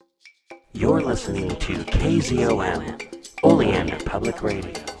You're listening to KZOM, Oleander Public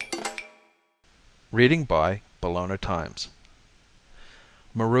Radio. Reading by Bologna Times.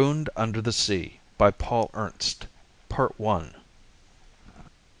 Marooned Under the Sea by Paul Ernst. Part 1.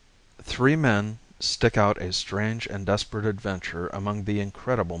 Three men stick out a strange and desperate adventure among the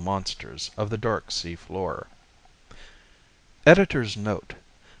incredible monsters of the dark sea floor. Editor's Note: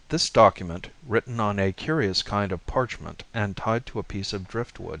 this document, written on a curious kind of parchment and tied to a piece of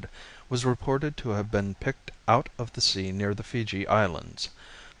driftwood, was reported to have been picked out of the sea near the Fiji Islands.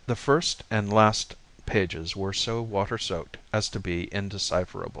 The first and last pages were so water-soaked as to be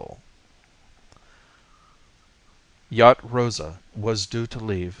indecipherable. Yacht Rosa was due to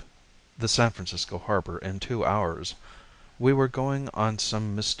leave the San Francisco harbor in 2 hours. We were going on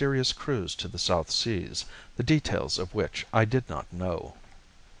some mysterious cruise to the South Seas, the details of which I did not know.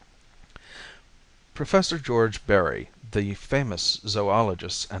 Professor George Berry, the famous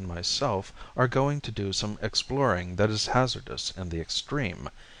zoologist, and myself are going to do some exploring that is hazardous in the extreme,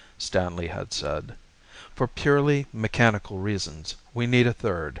 Stanley had said. For purely mechanical reasons, we need a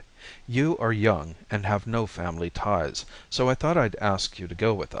third. You are young and have no family ties, so I thought I'd ask you to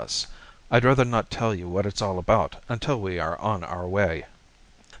go with us. I'd rather not tell you what it's all about until we are on our way.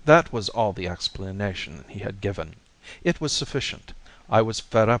 That was all the explanation he had given. It was sufficient. I was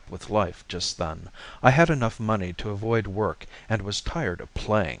fed up with life just then. I had enough money to avoid work and was tired of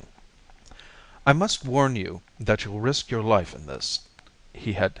playing. "I must warn you that you'll risk your life in this,"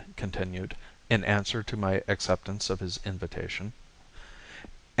 he had continued, in answer to my acceptance of his invitation.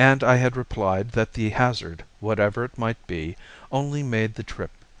 And I had replied that the hazard, whatever it might be, only made the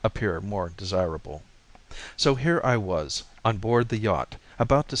trip appear more desirable. So here I was, on board the yacht,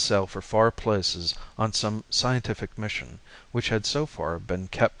 about to sail for far places on some scientific mission which had so far been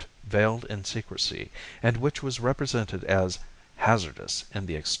kept veiled in secrecy, and which was represented as hazardous in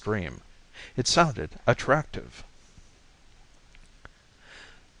the extreme. It sounded attractive.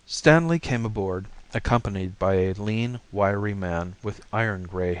 Stanley came aboard, accompanied by a lean, wiry man with iron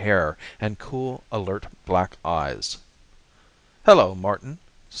gray hair and cool, alert black eyes. "Hello, Martin,"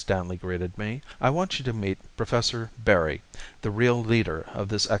 Stanley greeted me. "I want you to meet Professor Berry, the real leader of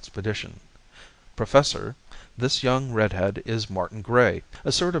this expedition. Professor, this young redhead is Martin Gray,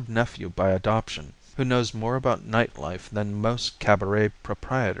 a sort of nephew by adoption, who knows more about night life than most cabaret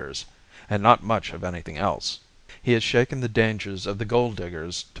proprietors, and not much of anything else. He has shaken the dangers of the gold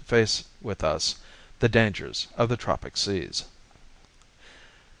diggers to face with us the dangers of the tropic seas."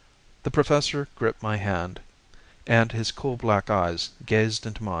 The professor gripped my hand, and his cool black eyes gazed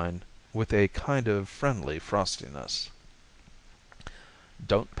into mine with a kind of friendly frostiness.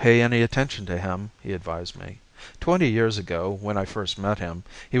 "Don't pay any attention to him," he advised me. 20 years ago, when I first met him,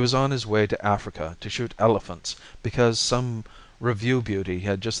 he was on his way to Africa to shoot elephants because some revue beauty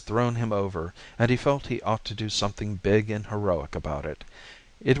had just thrown him over, and he felt he ought to do something big and heroic about it.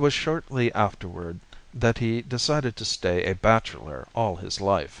 It was shortly afterward that he decided to stay a bachelor all his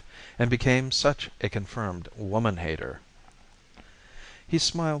life, and became such a confirmed woman-hater. He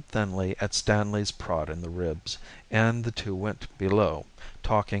smiled thinly at Stanley's prod in the ribs, and the two went below,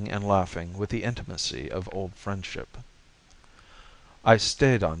 talking and laughing with the intimacy of old friendship. I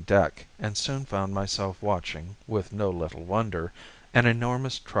stayed on deck, and soon found myself watching, with no little wonder, an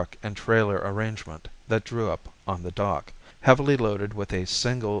enormous truck and trailer arrangement that drew up on the dock, heavily loaded with a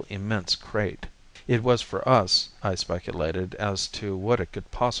single immense crate. It was for us, I speculated as to what it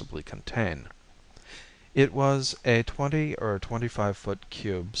could possibly contain. It was a 20 or 25-foot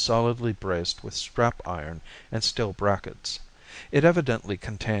cube solidly braced with strap iron and steel brackets. It evidently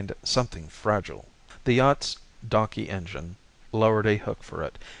contained something fragile. The yacht's donkey engine lowered a hook for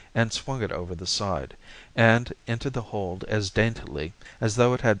it and swung it over the side, and into the hold as daintily as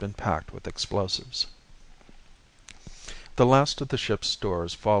though it had been packed with explosives. The last of the ship's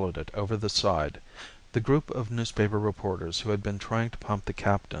stores followed it over the side. The group of newspaper reporters who had been trying to pump the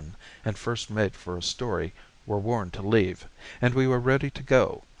captain and first mate for a story were warned to leave, and we were ready to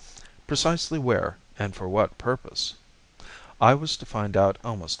go. Precisely where and for what purpose? I was to find out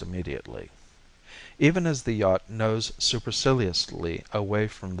almost immediately. Even as the yacht nosed superciliously away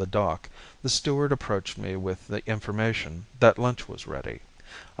from the dock, the steward approached me with the information that lunch was ready.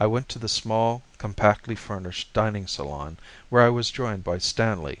 I went to the small, compactly furnished dining salon, where I was joined by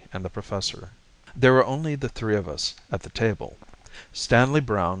Stanley and the professor. There were only the three of us at the table. Stanley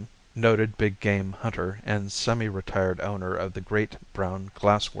Brown, noted big game hunter and semi-retired owner of the great Brown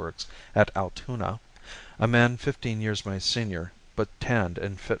Glass Works at Altoona, a man 15 years my senior, but tanned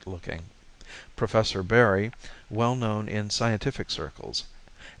and fit-looking. Professor Berry, well known in scientific circles,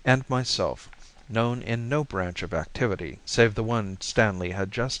 and myself, known in no branch of activity save the one Stanley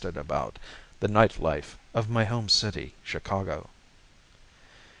had jested about, the night life of my home city, Chicago.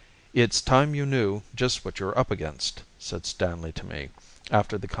 "It's time you knew just what you're up against," said Stanley to me,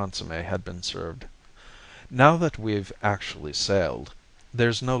 after the consomme had been served. "Now that we've actually sailed,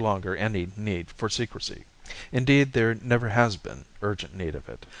 there's no longer any need for secrecy. Indeed, there never has been urgent need of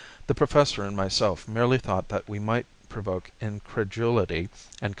it. The Professor and myself merely thought that we might provoke incredulity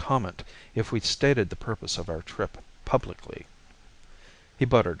and comment if we stated the purpose of our trip publicly." He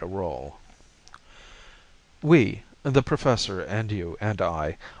buttered a roll. "We, the Professor and you and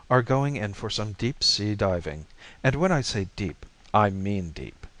I, are going in for some deep sea diving, and when I say deep, I mean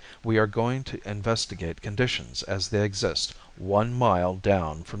deep. We are going to investigate conditions as they exist 1 mile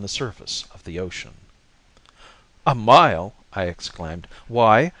down from the surface of the ocean." "A mile!" I exclaimed.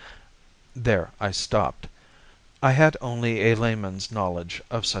 "Why—" There I stopped. I had only a layman's knowledge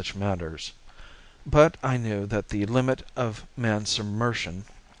of such matters, but I knew that the limit of man's submersion,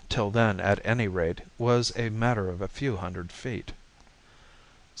 till then at any rate, was a matter of a few hundred feet.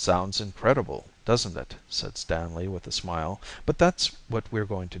 "Sounds incredible, doesn't it?" said Stanley with a smile. "But that's what we're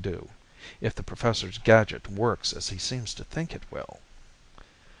going to do, if the Professor's gadget works as he seems to think it will."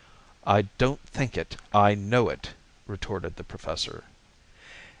 "I don't think it, I know it," retorted the Professor.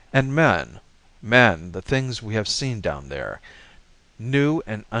 "And man, the things we have seen down there. New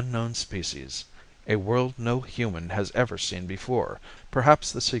and unknown species. A world no human has ever seen before.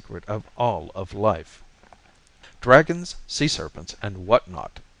 Perhaps the secret of all of life." "Dragons, sea serpents, and what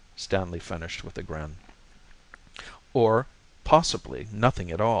not," Stanley finished with a grin. "Or possibly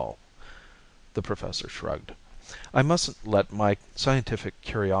nothing at all." The Professor shrugged. "I mustn't let my scientific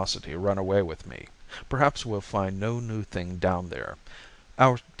curiosity run away with me. Perhaps we'll find no new thing down there.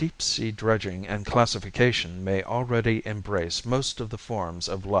 Our deep sea dredging and classification may already embrace most of the forms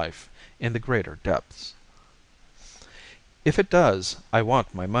of life in the greater depths." "If it does, I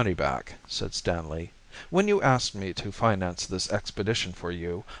want my money back," said Stanley. "When you asked me to finance this expedition for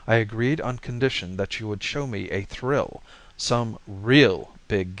you, I agreed on condition that you would show me a thrill, some real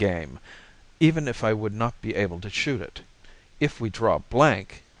big game, even if I would not be able to shoot it. If we draw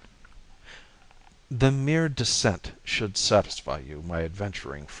blank—" "The mere descent should satisfy you, my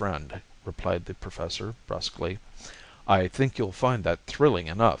adventuring friend," replied the Professor brusquely. "I think you'll find that thrilling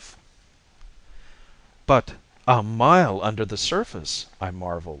enough." "But 1 mile under the surface!" I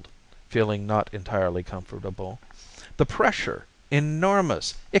marveled, feeling not entirely comfortable. "The pressure!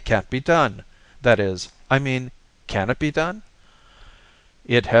 Enormous! It can't be done. That is, I mean, can it be done?"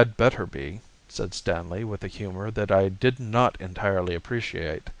 "It had better be," said Stanley with a humor that I did not entirely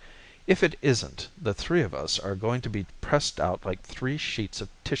appreciate. "If it isn't, the three of us are going to be pressed out like 3 sheets of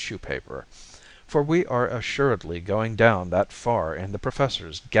tissue paper, for we are assuredly going down that far in the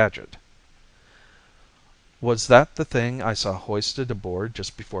Professor's gadget." "Was that the thing I saw hoisted aboard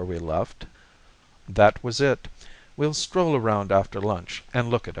just before we left?" "That was it. We'll stroll around after lunch and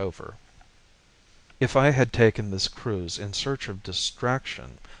look it over." If I had taken this cruise in search of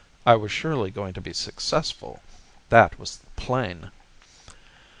distraction, I was surely going to be successful. That was plain.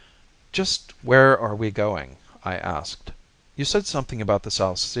 "Just where are we going?" I asked. "You said something about the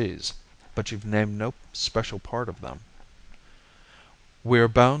South Seas, but you've named no special part of them." "We're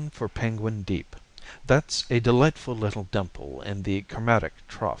bound for Penguin Deep. That's a delightful little dimple in the Kermadec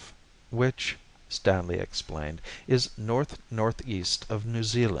Trough, which," Stanley explained, "is north-northeast of New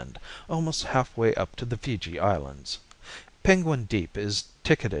Zealand, almost halfway up to the Fiji Islands. Penguin Deep is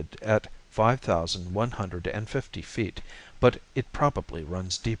ticketed at 5,150 feet, but it probably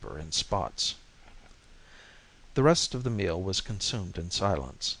runs deeper in spots." The rest of the meal was consumed in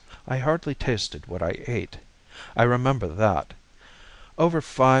silence. I hardly tasted what I ate. I remember that. Over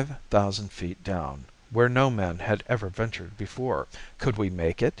 5,000 feet down, where no man had ever ventured before. Could we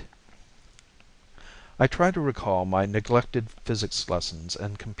make it? I tried to recall my neglected physics lessons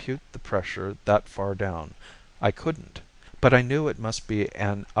and compute the pressure that far down. I couldn't. But I knew it must be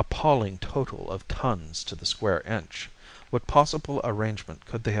an appalling total of tons to the square inch. What possible arrangement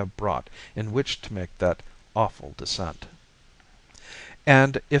could they have brought in which to make that awful descent?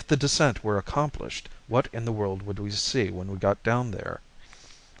 And if the descent were accomplished, what in the world would we see when we got down there?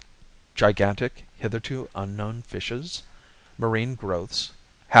 Gigantic, hitherto unknown fishes? Marine growths,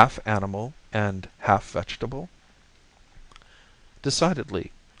 half animal and half vegetable?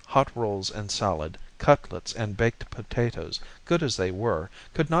 Decidedly, hot rolls and salad, cutlets and baked potatoes, good as they were,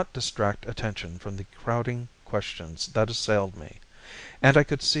 could not distract attention from the crowding questions that assailed me. And I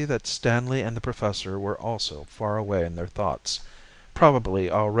could see that Stanley and the Professor were also far away in their thoughts, probably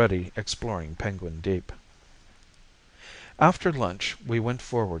already exploring Penguin Deep. After lunch we went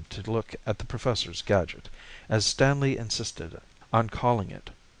forward to look at the Professor's gadget, as Stanley insisted on calling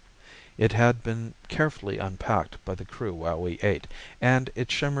it. It had been carefully unpacked by the crew while we ate, and it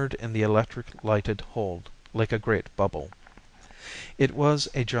shimmered in the electric lighted hold like a great bubble. It was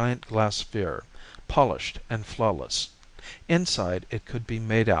a giant glass sphere, polished and flawless. Inside it could be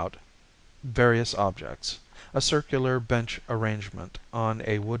made out various objects: a circular bench arrangement on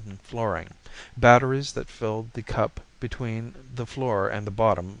a wooden flooring, batteries that filled the cup between the floor and the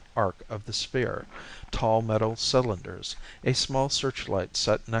bottom arc of the sphere, tall metal cylinders, a small searchlight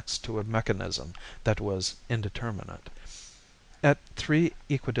set next to a mechanism that was indeterminate. At three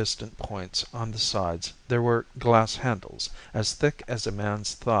equidistant points on the sides there were glass handles, as thick as a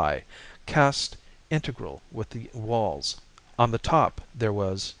man's thigh, cast integral with the walls. On the top there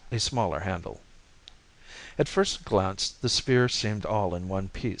was a smaller handle. At first glance the sphere seemed all in one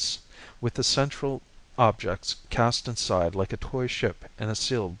piece, with the central objects cast inside like a toy ship in a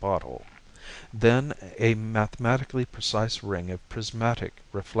sealed bottle. Then a mathematically precise ring of prismatic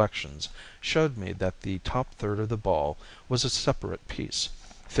reflections showed me that the top third of the ball was a separate piece,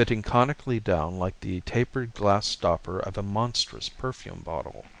 fitting conically down like the tapered glass stopper of a monstrous perfume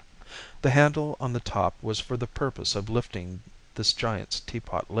bottle. The handle on the top was for the purpose of lifting this giant's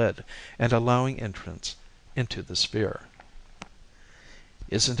teapot lid and allowing entrance into the sphere.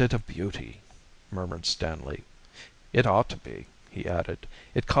 "Isn't it a beauty?" murmured Stanley. "It ought to be," he added.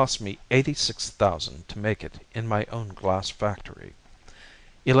 "It cost me $86,000 to make it in my own glass factory.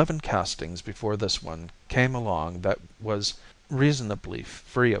 11 castings before this one came along that was reasonably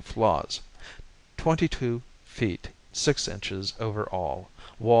free of flaws. 22 feet 6 inches over all,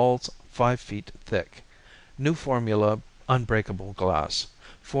 walls 5 feet thick, new formula unbreakable glass,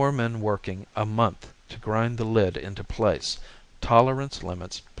 4 men working a month to grind the lid into place, tolerance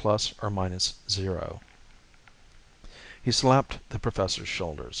limits plus or minus 0. He slapped the Professor's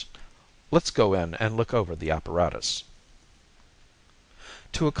shoulders. "Let's go in and look over the apparatus."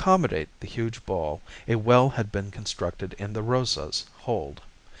 To accommodate the huge ball, a well had been constructed in the Rosa's hold.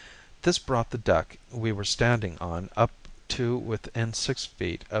 This brought the deck we were standing on up to within 6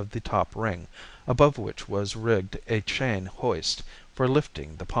 feet of the top ring, above which was rigged a chain hoist for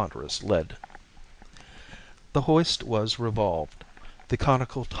lifting the ponderous lid. The hoist was revolved, the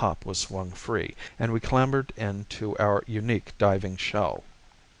conical top was swung free, and we clambered into our unique diving shell.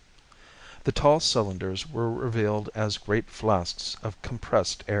 The tall cylinders were revealed as great flasks of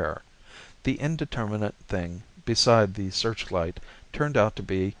compressed air. The indeterminate thing beside the searchlight turned out to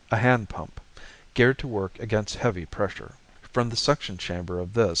be a hand pump, geared to work against heavy pressure. From the suction chamber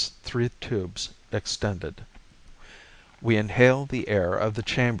of this 3 tubes extended. "We inhale the air of the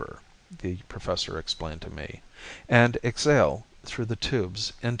chamber," the Professor explained to me, "and exhale through the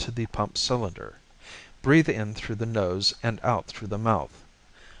tubes into the pump cylinder. Breathe in through the nose and out through the mouth.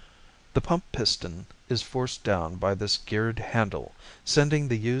 The pump piston is forced down by this geared handle, sending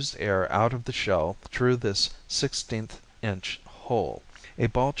the used air out of the shell through this 1/16-inch hole. A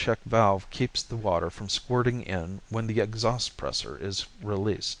ball check valve keeps the water from squirting in when the exhaust pressure is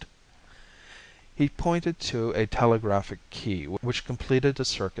released." He pointed to a telegraphic key which completed a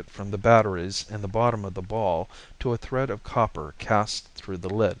circuit from the batteries in the bottom of the ball to a thread of copper cast through the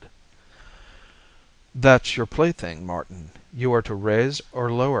lid. "That's your plaything, Martin. You are to raise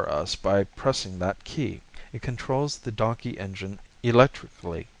or lower us by pressing that key. It controls the donkey engine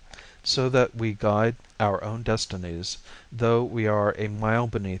electrically, so that we guide our own destinies though we are a mile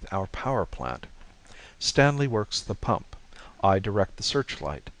beneath our power plant. Stanley works the pump, I direct the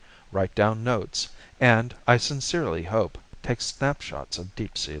searchlight, write down notes, and, I sincerely hope, take snapshots of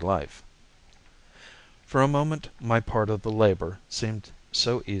deep sea life." For a moment my part of the labor seemed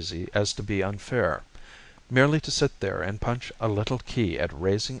so easy as to be unfair. Merely to sit there and punch a little key at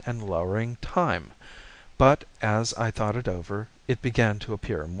raising and lowering time! But as I thought it over, it began to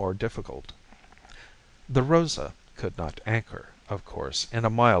appear more difficult. The Rosa could not anchor, of course, in a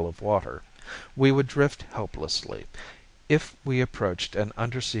mile of water. We would drift helplessly. If we approached an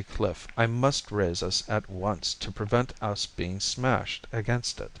undersea cliff I must raise us at once to prevent us being smashed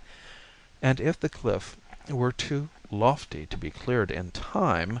against it. And if the cliff were too lofty to be cleared in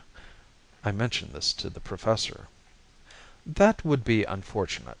time— I mentioned this to the Professor. "That would be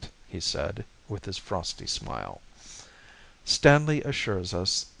unfortunate," he said, with his frosty smile. "Stanley assures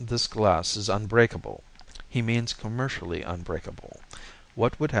us this glass is unbreakable. He means commercially unbreakable.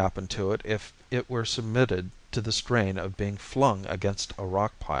 What would happen to it if it were submitted to the strain of being flung against a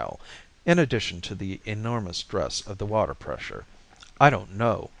rock pile, in addition to the enormous stress of the water pressure? I don't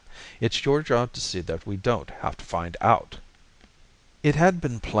know. It's your job to see that we don't have to find out." It had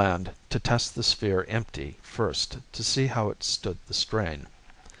been planned to test the sphere empty first to see how it stood the strain.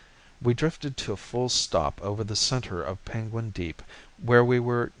 We drifted to a full stop over the center of Penguin Deep where we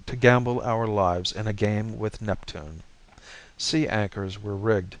were to gamble our lives in a game with Neptune. Sea anchors were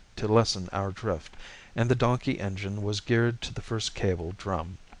rigged to lessen our drift, and the donkey engine was geared to the first cable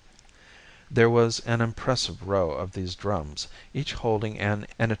drum. There was an impressive row of these drums, each holding an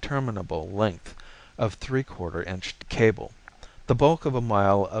interminable length of 3/4 inch cable. The bulk of a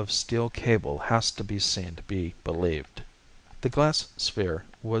mile of steel cable has to be seen to be believed. The glass sphere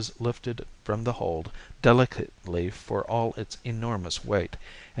was lifted from the hold delicately for all its enormous weight,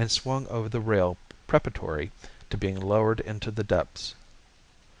 and swung over the rail preparatory to being lowered into the depths.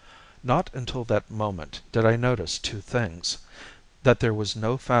 Not until that moment did I notice two things: that there was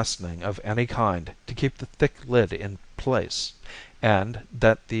no fastening of any kind to keep the thick lid in place, and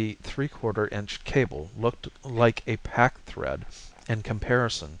that the 3/4 inch cable looked like a pack thread in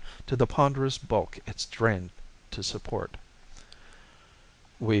comparison to the ponderous bulk it strained to support.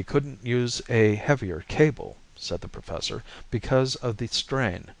 "We couldn't use a heavier cable," said the professor, "because of the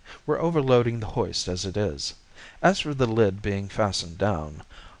strain. We're overloading the hoist as it is. As for the lid being fastened down,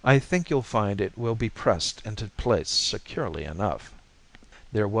 I think you'll find it will be pressed into place securely enough."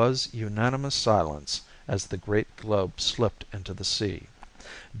 There was unanimous silence as the great globe slipped into the sea.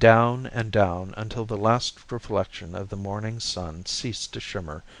 Down and down until the last reflection of the morning sun ceased to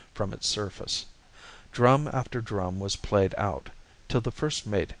shimmer from its surface. Drum after drum was played out, till the first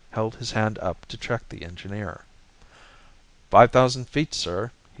mate held his hand up to check the engineer. "5,000 feet,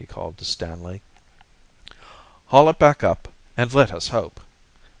 sir," he called to Stanley. "Haul it back up, and let us hope,"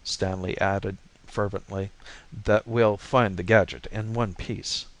 Stanley added fervently, "that we'll find the gadget in one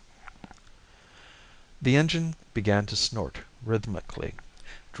piece." The engine began to snort rhythmically.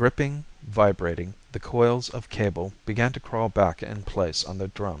 Dripping, vibrating, the coils of cable began to crawl back in place on the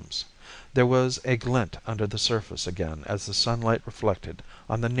drums. There was a glint under the surface again as the sunlight reflected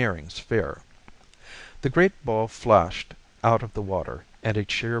on the nearing sphere. The great ball flashed out of the water, and a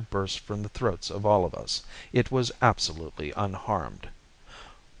cheer burst from the throats of all of us. It was absolutely unharmed.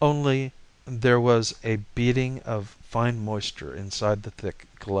 Only there was a beading of fine moisture inside the thick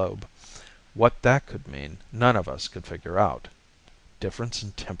globe. What that could mean, none of us could figure out. "Difference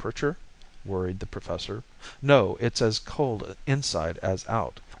in temperature?" worried the professor. "No, it's as cold inside as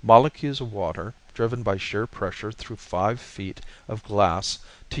out. Molecules of water, driven by sheer pressure through 5 feet of glass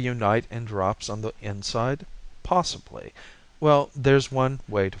to unite in drops on the inside? Possibly. Well, there's one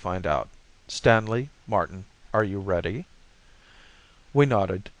way to find out. Stanley, Martin, are you ready?" We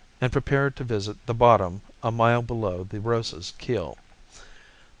nodded, and prepared to visit the bottom a mile below the Rosa's keel.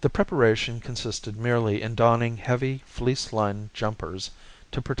 The preparation consisted merely in donning heavy fleece-lined jumpers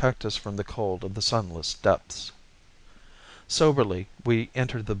to protect us from the cold of the sunless depths. Soberly we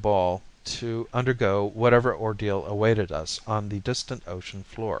entered the ball to undergo whatever ordeal awaited us on the distant ocean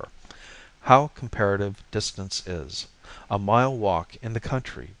floor. How comparative distance is! A mile walk in the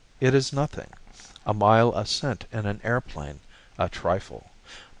country, it is nothing. A mile ascent in an airplane, a trifle.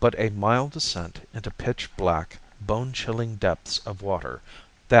 But a mile descent into pitch black, bone-chilling depths of water,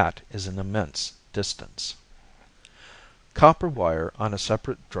 that is an immense distance. Copper wire on a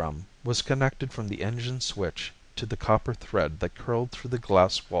separate drum was connected from the engine switch to the copper thread that curled through the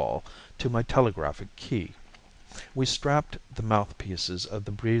glass wall to my telegraphic key. We strapped the mouthpieces of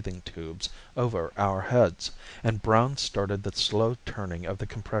the breathing tubes over our heads, and Brown started the slow turning of the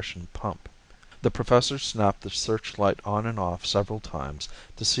compression pump. The professor snapped the searchlight on and off several times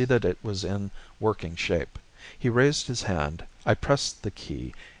to see that it was in working shape. He raised his hand, I pressed the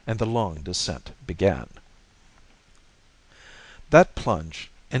key, and the long descent began. That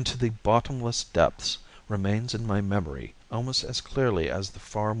plunge into the bottomless depths remains in my memory almost as clearly as the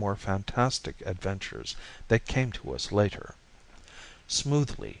far more fantastic adventures that came to us later.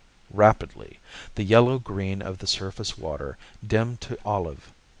 Smoothly, rapidly, the yellow green of the surface water dimmed to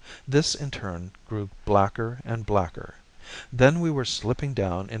olive. This in turn grew blacker and blacker. Then we were slipping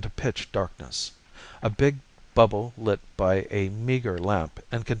down into pitch darkness. A big bubble lit by a meager lamp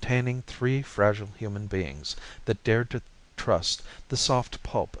and containing 3 fragile human beings that dared to trust the soft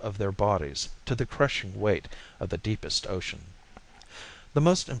pulp of their bodies to the crushing weight of the deepest ocean. The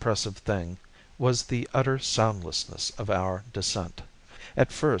most impressive thing was the utter soundlessness of our descent.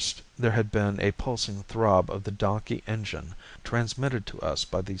 At first there had been a pulsing throb of the donkey engine transmitted to us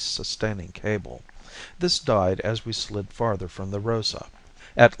by the sustaining cable. This died as we slid farther from the Rosa.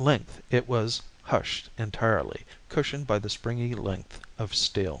 At length it was hushed entirely, cushioned by the springy length of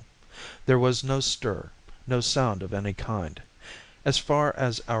steel. There was no stir, no sound of any kind. As far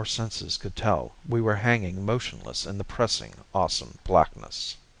as our senses could tell, we were hanging motionless in the pressing, awesome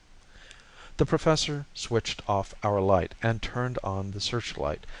blackness. The Professor switched off our light and turned on the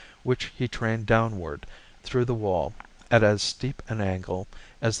searchlight, which he trained downward through the wall at as steep an angle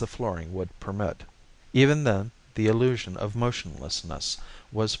as the flooring would permit. Even then, the illusion of motionlessness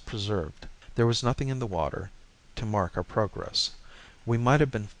was preserved. There was nothing in the water to mark our progress. We might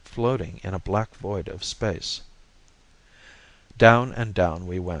have been floating in a black void of space. Down and down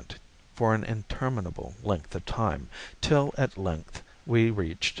we went, for an interminable length of time, till at length we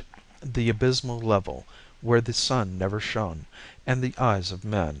reached the abysmal level where the sun never shone, and the eyes of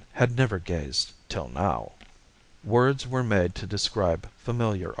man had never gazed till now. Words were made to describe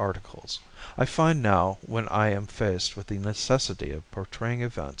familiar articles. I find now, when I am faced with the necessity of portraying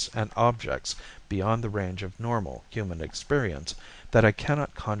events and objects beyond the range of normal human experience, that I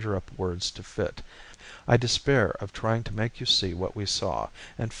cannot conjure up words to fit. I despair of trying to make you see what we saw,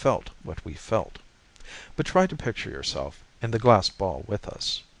 and felt what we felt. But try to picture yourself in the glass ball with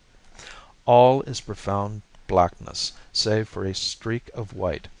us. All is profound blackness, save for a streak of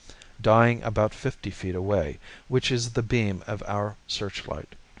white, dying about 50 feet away, which is the beam of our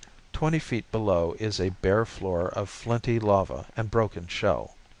searchlight. 20 feet below is a bare floor of flinty lava and broken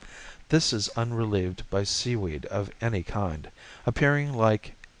shell. This is unrelieved by seaweed of any kind, appearing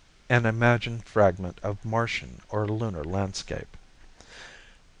like an imagined fragment of Martian or lunar landscape.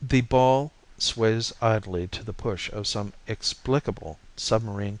 The ball sways idly to the push of some explicable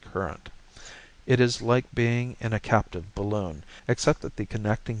submarine current. It is like being in a captive balloon, except that the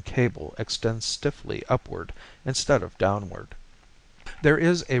connecting cable extends stiffly upward instead of downward. There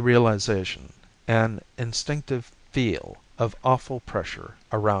is a realization, an instinctive feel of awful pressure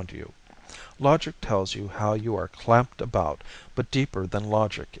around you. Logic tells you how you are clamped about, but deeper than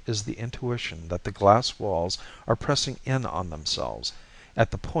logic is the intuition that the glass walls are pressing in on themselves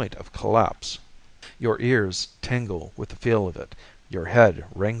at the point of collapse. Your ears tingle with the feel of it, your head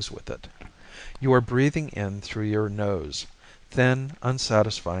rings with it. You are breathing in through your nose, thin,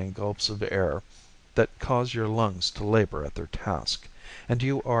 unsatisfying gulps of air that cause your lungs to labor at their task, and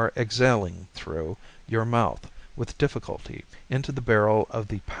you are exhaling through your mouth with difficulty into the barrel of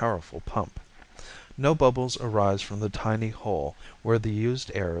the powerful pump. No bubbles arise from the tiny hole where the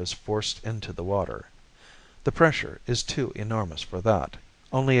used air is forced into the water. The pressure is too enormous for that.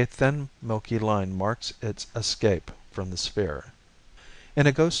 Only a thin milky line marks its escape from the sphere. In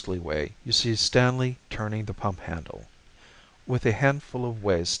a ghostly way you see Stanley turning the pump handle. With a handful of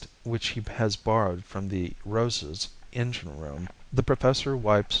waste which he has borrowed from the Rosa's engine room, the Professor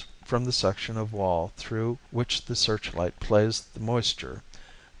wipes from the section of wall through which the searchlight plays the moisture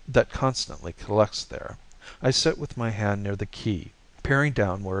that constantly collects there. I sit with my hand near the key, peering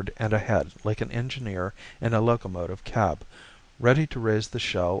downward and ahead like an engineer in a locomotive cab, ready to raise the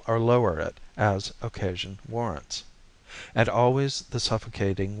shell or lower it as occasion warrants. And always the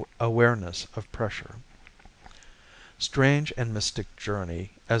suffocating awareness of pressure. Strange and mystic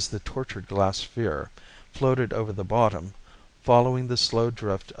journey as the tortured glass sphere floated over the bottom, following the slow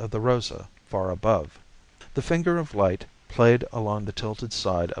drift of the Rosa far above. The finger of light played along the tilted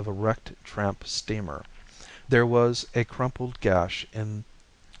side of a wrecked tramp steamer. There was a crumpled gash in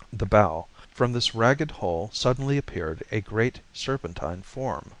the bow. From this ragged hole suddenly appeared a great serpentine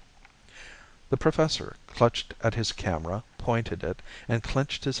form. The Professor clutched at his camera, pointed it, and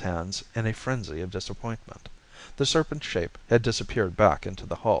clenched his hands in a frenzy of disappointment. The serpent shape had disappeared back into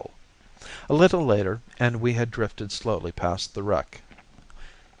the hull. A little later, and we had drifted slowly past the wreck.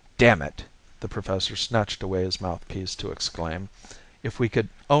 "Damn it!" the Professor snatched away his mouthpiece to exclaim. "If we could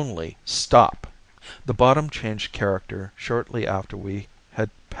only stop!" The bottom changed character shortly after we had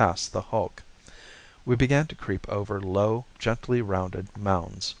passed the hulk. We began to creep over low, gently rounded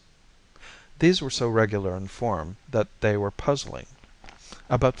mounds. These were so regular in form that they were puzzling.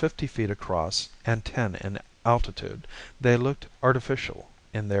 About 50 feet across and 10 in altitude, they looked artificial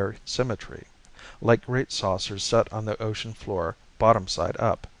in their symmetry, like great saucers set on the ocean floor bottom side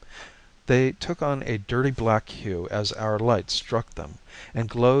up. They took on a dirty black hue as our light struck them, and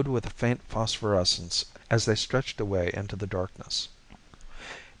glowed with a faint phosphorescence as they stretched away into the darkness.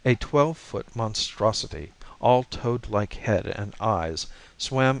 A 12-foot monstrosity, all toad-like head and eyes,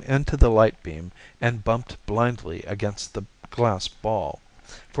 swam into the light beam and bumped blindly against the glass ball.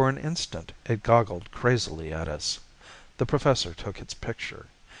 For an instant it goggled crazily at us. The Professor took its picture.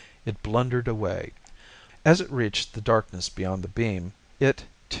 It blundered away. As it reached the darkness beyond the beam, it,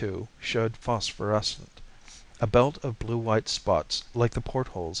 too, showed phosphorescent. A belt of blue-white spots like the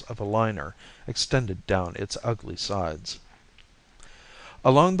portholes of a liner extended down its ugly sides.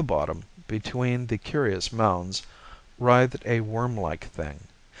 Along the bottom, between the curious mounds, writhed a worm-like thing.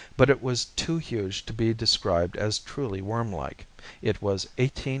 But it was too huge to be described as truly worm-like. It was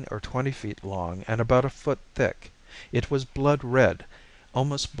 18 or 20 feet long and about a foot thick. It was blood red,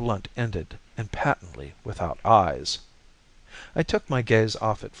 almost blunt-ended, and patently without eyes. I took my gaze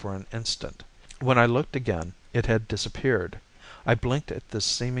off it for an instant. When I looked again, it had disappeared. I blinked at this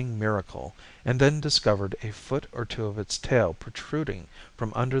seeming miracle, and then discovered a foot or two of its tail protruding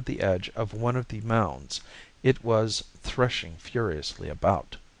from under the edge of one of the mounds. It was threshing furiously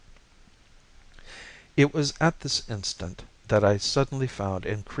about. It was at this instant that I suddenly found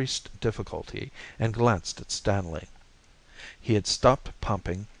increased difficulty and glanced at Stanley. He had stopped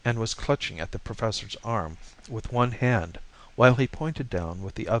pumping and was clutching at the Professor's arm with one hand, while he pointed down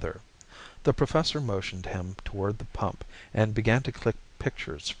with the other. The Professor motioned him toward the pump and began to click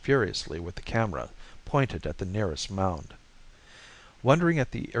pictures furiously with the camera pointed at the nearest mound. Wondering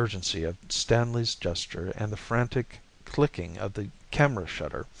at the urgency of Stanley's gesture and the frantic clicking of the camera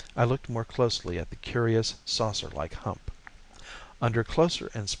shutter, I looked more closely at the curious saucer-like hump. Under closer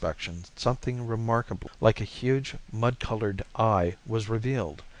inspection something remarkably like a huge mud-colored eye was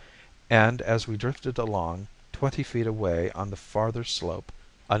revealed, and as we drifted along, 20 feet away on the farther slope,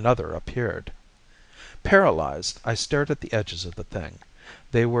 another appeared. Paralyzed, I stared at the edges of the thing.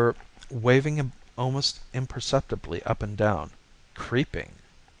 They were waving almost imperceptibly up and down, creeping.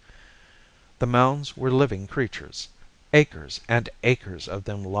 The mounds were living creatures. Acres and acres of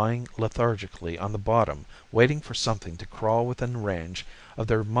them lying lethargically on the bottom waiting for something to crawl within range of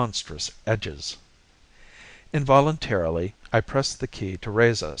their monstrous edges. Involuntarily I pressed the key to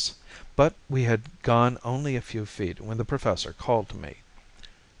raise us, but we had gone only a few feet when the Professor called to me.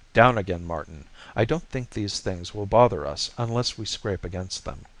 "Down again, Martin. I don't think these things will bother us unless we scrape against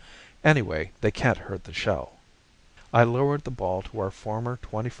them. Anyway, they can't hurt the shell." I lowered the ball to our former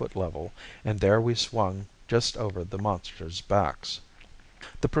 20-foot level, and there we swung just over the monsters' backs.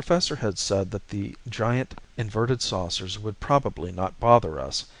 The Professor had said that the giant inverted saucers would probably not bother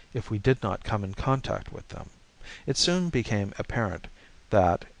us if we did not come in contact with them. It soon became apparent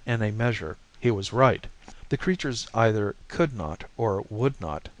that, in a measure, he was right. The creatures either could not or would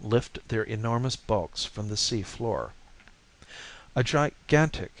not lift their enormous bulks from the sea floor. A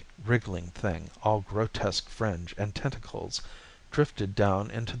gigantic wriggling thing, all grotesque fringe and tentacles, drifted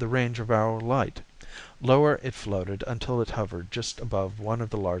down into the range of our light. Lower it floated until it hovered just above one of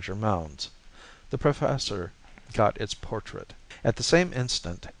the larger mounds. The Professor got its portrait. At the same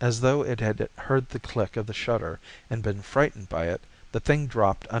instant, as though it had heard the click of the shutter and been frightened by it, the thing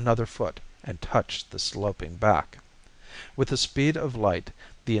dropped another foot and touched the sloping back. With the speed of light,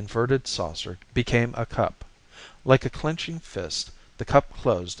 the inverted saucer became a cup. Like a clenching fist, the cup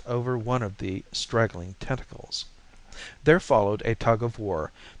closed over one of the straggling tentacles. There followed a tug of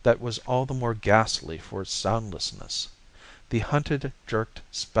war that was all the more ghastly for its soundlessness. The hunted jerked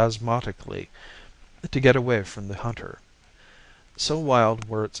spasmodically to get away from the hunter. So wild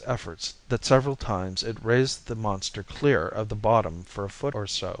were its efforts that several times it raised the monster clear of the bottom for a foot or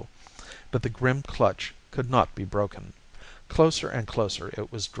so, but the grim clutch could not be broken. Closer and closer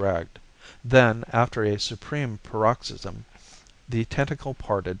it was dragged. Then, after a supreme paroxysm, the tentacle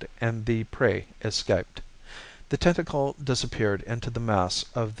parted and the prey escaped. The tentacle disappeared into the mass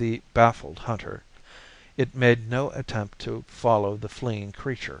of the baffled hunter. It made no attempt to follow the fleeing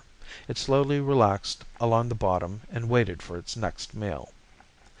creature. It slowly relaxed along the bottom and waited for its next meal.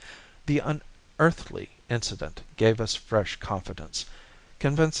 The unearthly incident gave us fresh confidence,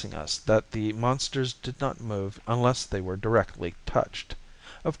 convincing us that the monsters did not move unless they were directly touched.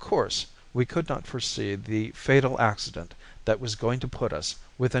 Of course, we could not foresee the fatal accident that was going to put us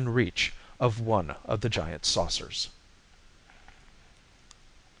within reach of one of the giant saucers.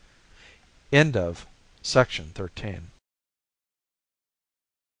 End of Section 13.